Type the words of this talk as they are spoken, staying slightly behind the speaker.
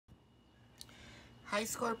Hi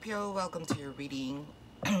Scorpio, welcome to your reading.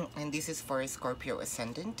 And this is for Scorpio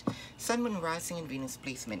Ascendant, Sun, Moon, Rising, and Venus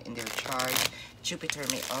placement in their chart. Jupiter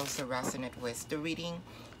may also resonate with the reading.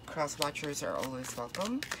 Cross watchers are always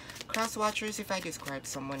welcome. Cross watchers, if I describe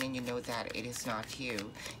someone and you know that it is not you,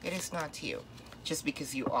 it is not you. Just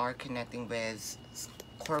because you are connecting with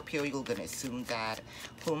Scorpio, you're gonna assume that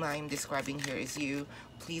whom I'm describing here is you.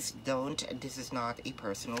 Please don't. This is not a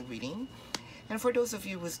personal reading. And for those of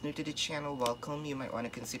you who's new to the channel, welcome. You might want to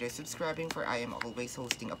consider subscribing, for I am always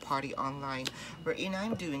hosting a party online wherein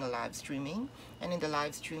I'm doing a live streaming, and in the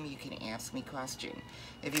live stream you can ask me question.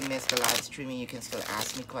 If you missed the live streaming, you can still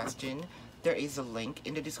ask me question. There is a link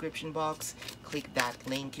in the description box. Click that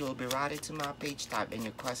link, you will be routed to my page. Type in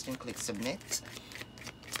your question, click submit.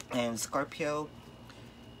 And Scorpio,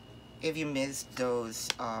 if you missed those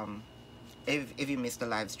if you missed the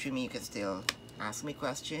live streaming, you can still ask me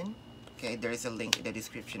question. Okay, there is a link in the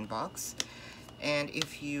description box. And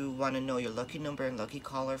if you want to know your lucky number and lucky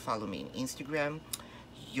caller, follow me on Instagram.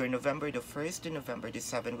 Your November the 1st to November the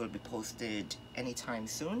 7th will be posted anytime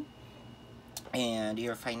soon. And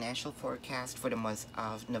your financial forecast for the month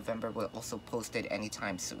of November will also posted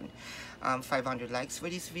anytime soon. 500 likes for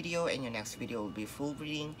this video, and your next video will be full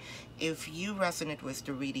reading. If you resonate with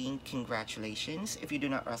the reading, congratulations. If you do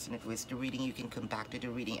not resonate with the reading, you can come back to the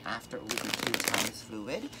reading after. Your time is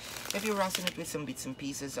fluid. If you resonate with some bits and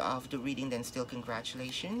pieces of the reading, then still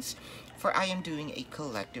congratulations, for I am doing a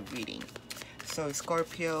collective reading. So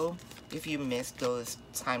Scorpio, if you missed those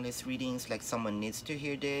timeless readings, like someone needs to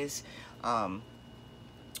hear this,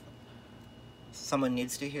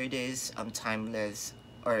 timeless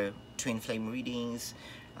or twin flame readings,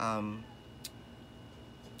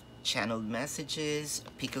 channeled messages,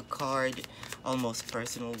 pick a card, almost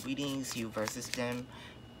personal readings, you versus them.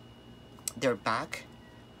 They're back,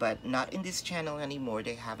 but not in this channel anymore.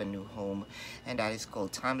 They have a new home, and that is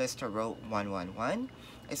called Timeless Tarot 111.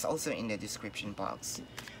 It's also in the description box.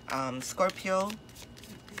 Scorpio,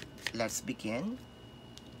 let's begin.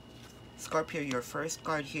 Scorpio, your first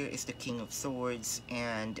card here is the King of Swords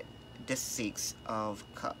and the Six of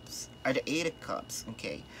Cups, or the Eight of Cups.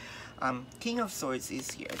 Okay, King of Swords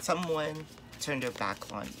is here. Someone turned their back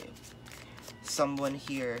on you. Someone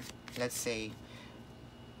here, let's say,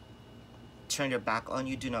 turned their back on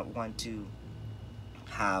you, do not want to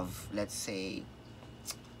have, let's say,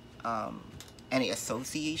 any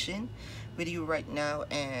association with you right now,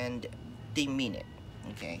 and they mean it.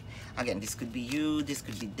 Okay, again, this could be you, this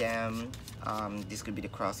could be them, this could be the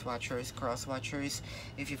cross watchers.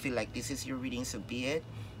 If you feel like this is your reading, so be it.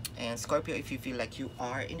 And Scorpio, if you feel like you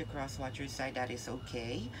are in the cross watcher side, that is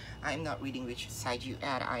okay. I'm not reading which side you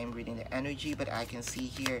at, I am reading the energy, but I can see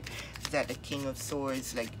here that the King of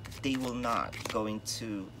Swords, like, they will not going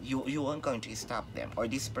to, you aren't going to stop them, or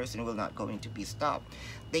this person will not going to be stopped.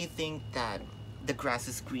 They think that the grass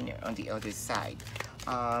is greener on the other side.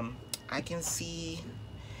 I can see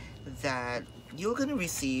that you're gonna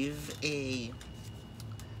receive a,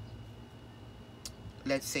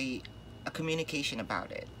 let's say, a communication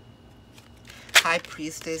about it. High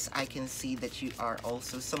Priestess, I can see that you are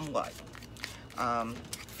also somewhat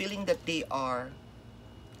feeling that they are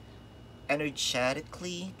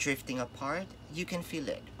energetically drifting apart. You can feel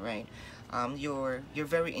it, right? You're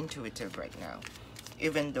very intuitive right now,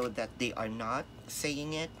 even though that they are not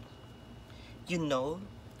saying it. You know,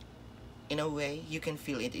 in a way, you can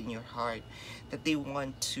feel it in your heart that they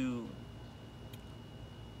want to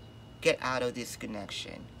get out of this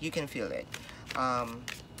connection. You can feel it. I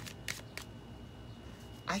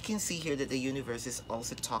can see here that the universe is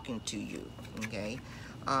also talking to you. Okay,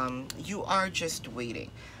 you are just waiting.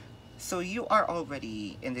 So you are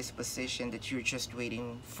already in this position that you're just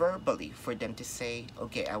waiting verbally for them to say,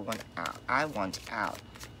 okay, I want out, I want out.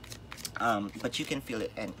 But you can feel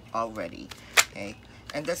it and already. Okay,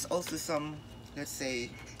 and that's also some, let's say,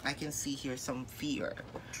 I can see here some fear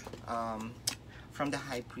from the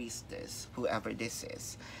High Priestess, whoever this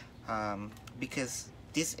is, because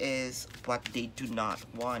this is what they do not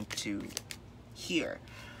want to hear.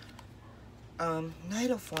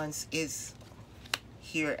 Knight of Wands is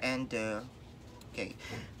here, and okay,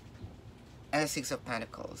 and the Six of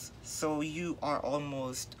Pentacles. So you are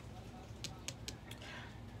almost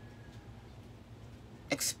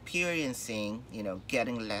experiencing, you know,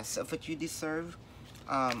 getting less of what you deserve.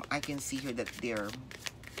 I can see here that their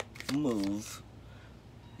move,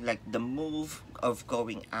 like the move of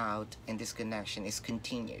going out in this connection, is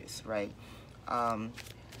continuous, right?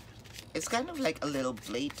 It's kind of like a little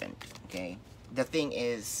blatant. Okay, the thing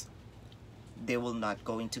is, they will not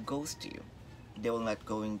going to ghost you. They will not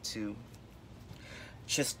going to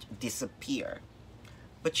just disappear.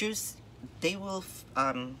 But they will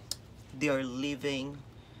they're living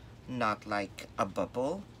not like a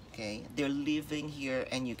bubble. Okay, they're living here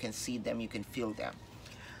and you can see them, you can feel them.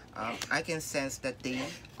 I can sense that they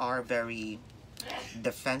are very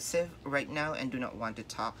defensive right now and do not want to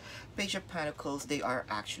talk. Page of Pentacles, they are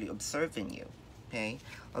actually observing you. Okay,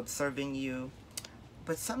 observing you.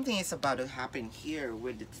 But something is about to happen here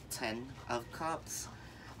with the Ten of Cups.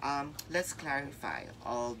 Let's clarify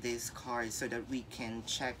all these cards so that we can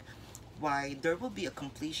check why there will be a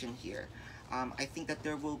completion here. I think that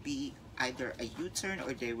there will be either a U-turn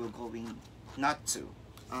or they will going not to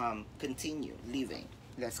continue living.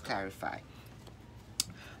 Let's clarify.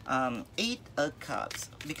 Eight of Cups,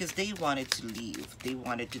 because they wanted to leave. They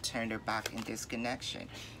wanted to turn their back in this connection.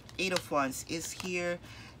 Eight of Wands is here.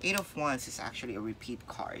 Eight of Wands is actually a repeat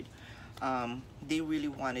card. They really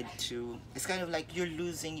wanted to, it's kind of like you're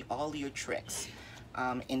losing all your tricks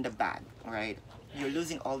in the bag, right? You're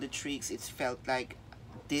losing all the tricks. It's felt like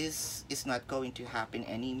this is not going to happen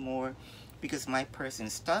anymore because my person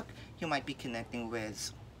is stuck. You might be connecting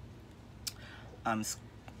with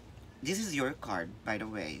this is your card, by the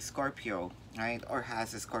way, Scorpio, right? Or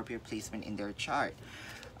has a Scorpio placement in their chart.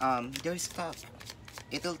 They're stuck.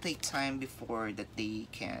 It'll take time before that they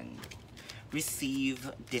can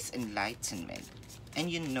receive this enlightenment, and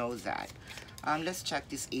you know that. Let's check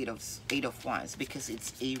this eight of Wands because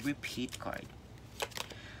it's a repeat card.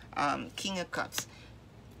 King of Cups,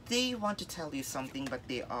 they want to tell you something, but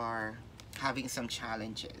they are having some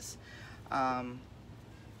challenges. I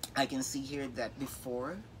can see here that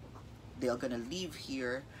before they're gonna leave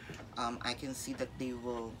here, I can see that they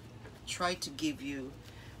will try to give you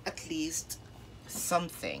at least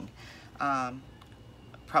something.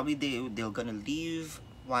 Probably they're gonna leave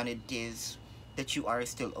wanted this, that you are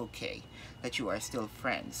still okay, that you are still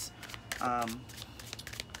friends.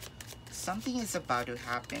 Something is about to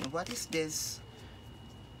happen. What is this?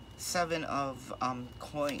 Seven of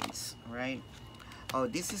coins, right? Oh,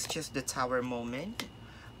 this is just the Tower moment.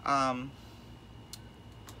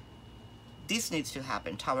 This needs to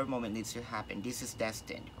happen. Tower moment needs to happen. This is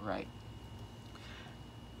destined, right?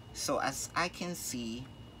 So as I can see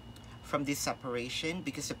from this separation,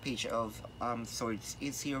 because the Page of Swords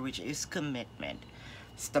is here, which is commitment,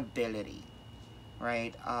 stability,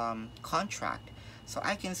 right? Contract. So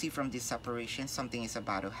I can see from this separation something is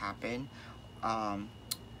about to happen,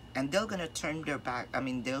 and they're gonna turn their back. I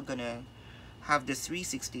mean, they're gonna have this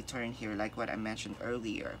 360 turn here, like what I mentioned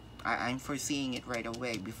earlier. I'm foreseeing it right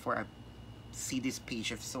away before I see this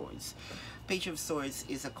Page of Swords. Page of Swords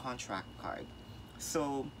is a contract card.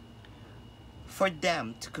 So for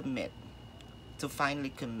them to commit, to finally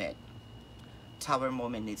commit, Tower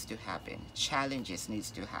moment needs to happen. Challenges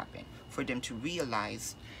needs to happen for them to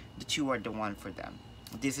realize that you are the one for them.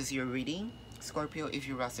 This is your reading, Scorpio. If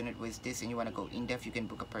you resonate with this and you want to go in depth, you can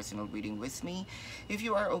book a personal reading with me. If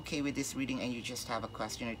you are okay with this reading and you just have a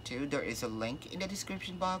question or two, there is a link in the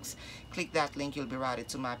description box. Click that link, you'll be routed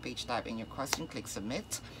to my page. Type in your question, click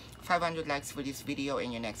submit. 500 likes for this video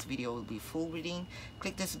and your next video will be full reading.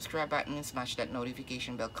 Click the subscribe button and smash that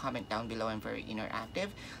notification bell. Comment down below. I'm very interactive.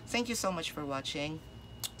 Thank you so much for watching.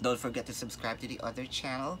 Don't forget to subscribe to the other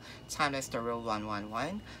channel, Timeless Tarot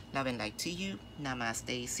 111. Love and light to you.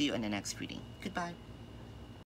 Namaste. See you in the next reading. Goodbye.